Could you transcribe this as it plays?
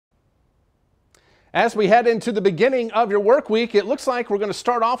As we head into the beginning of your work week, it looks like we're going to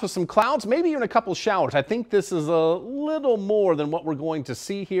start off with some clouds, maybe even a couple showers. I think this is a little more than what we're going to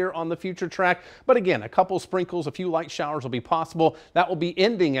see here on the future track. But again, a couple sprinkles, a few light showers will be possible. That will be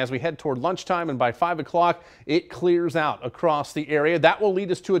ending as we head toward lunchtime, and by 5 o'clock, it clears out across the area. That will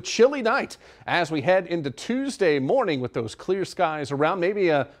lead us to a chilly night as we head into Tuesday morning with those clear skies around, maybe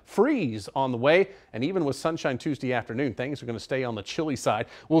a freeze on the way. And even with sunshine Tuesday afternoon, things are going to stay on the chilly side.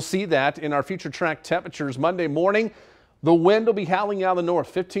 We'll see that in our future track temperatures Monday morning. The wind will be howling out of the north,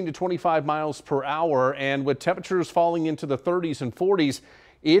 15 to 25 miles per hour. And with temperatures falling into the 30s and 40s,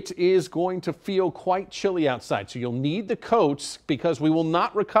 it is going to feel quite chilly outside. So you'll need the coats because we will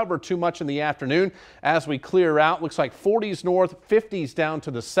not recover too much in the afternoon as we clear out. Looks like 40s north, 50s down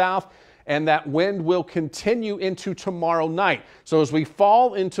to the south. And that wind will continue into tomorrow night. So as we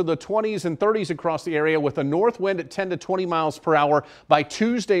fall into the 20s and 30s across the area with a north wind at 10 to 20 miles per hour, by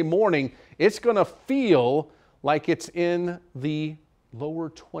Tuesday morning, it's going to feel like it's in the lower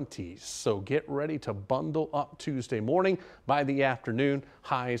 20s. So get ready to bundle up Tuesday morning. By the afternoon,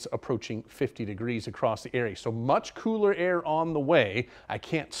 highs approaching 50 degrees across the area. So much cooler air on the way. I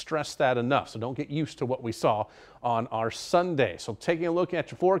can't stress that enough. So don't get used to what we saw on our Sunday. So taking a look at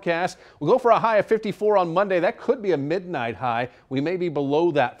your forecast, we'll go for a high of 54 on Monday. That could be a midnight high. We may be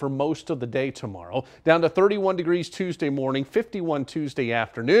below that for most of the day tomorrow. Down to 31 degrees Tuesday morning, 51 Tuesday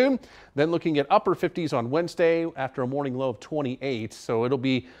afternoon. Then looking at upper 50s on Wednesday after a morning low of 28. So it'll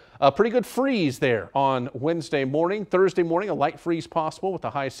be a pretty good freeze there on Wednesday morning. Thursday morning, a light freeze possible with a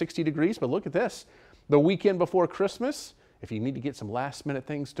high of 60 degrees. But look at this. The weekend before Christmas, if you need to get some last minute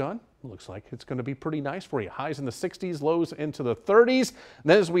things done, it looks like it's going to be pretty nice for you. Highs in the 60s, lows into the 30s. And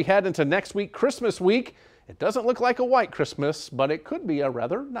then as we head into next week, Christmas week, it doesn't look like a white Christmas, but it could be a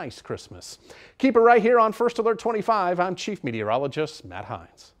rather nice Christmas. Keep it right here on First Alert 25. I'm Chief Meteorologist Matt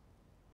Hines.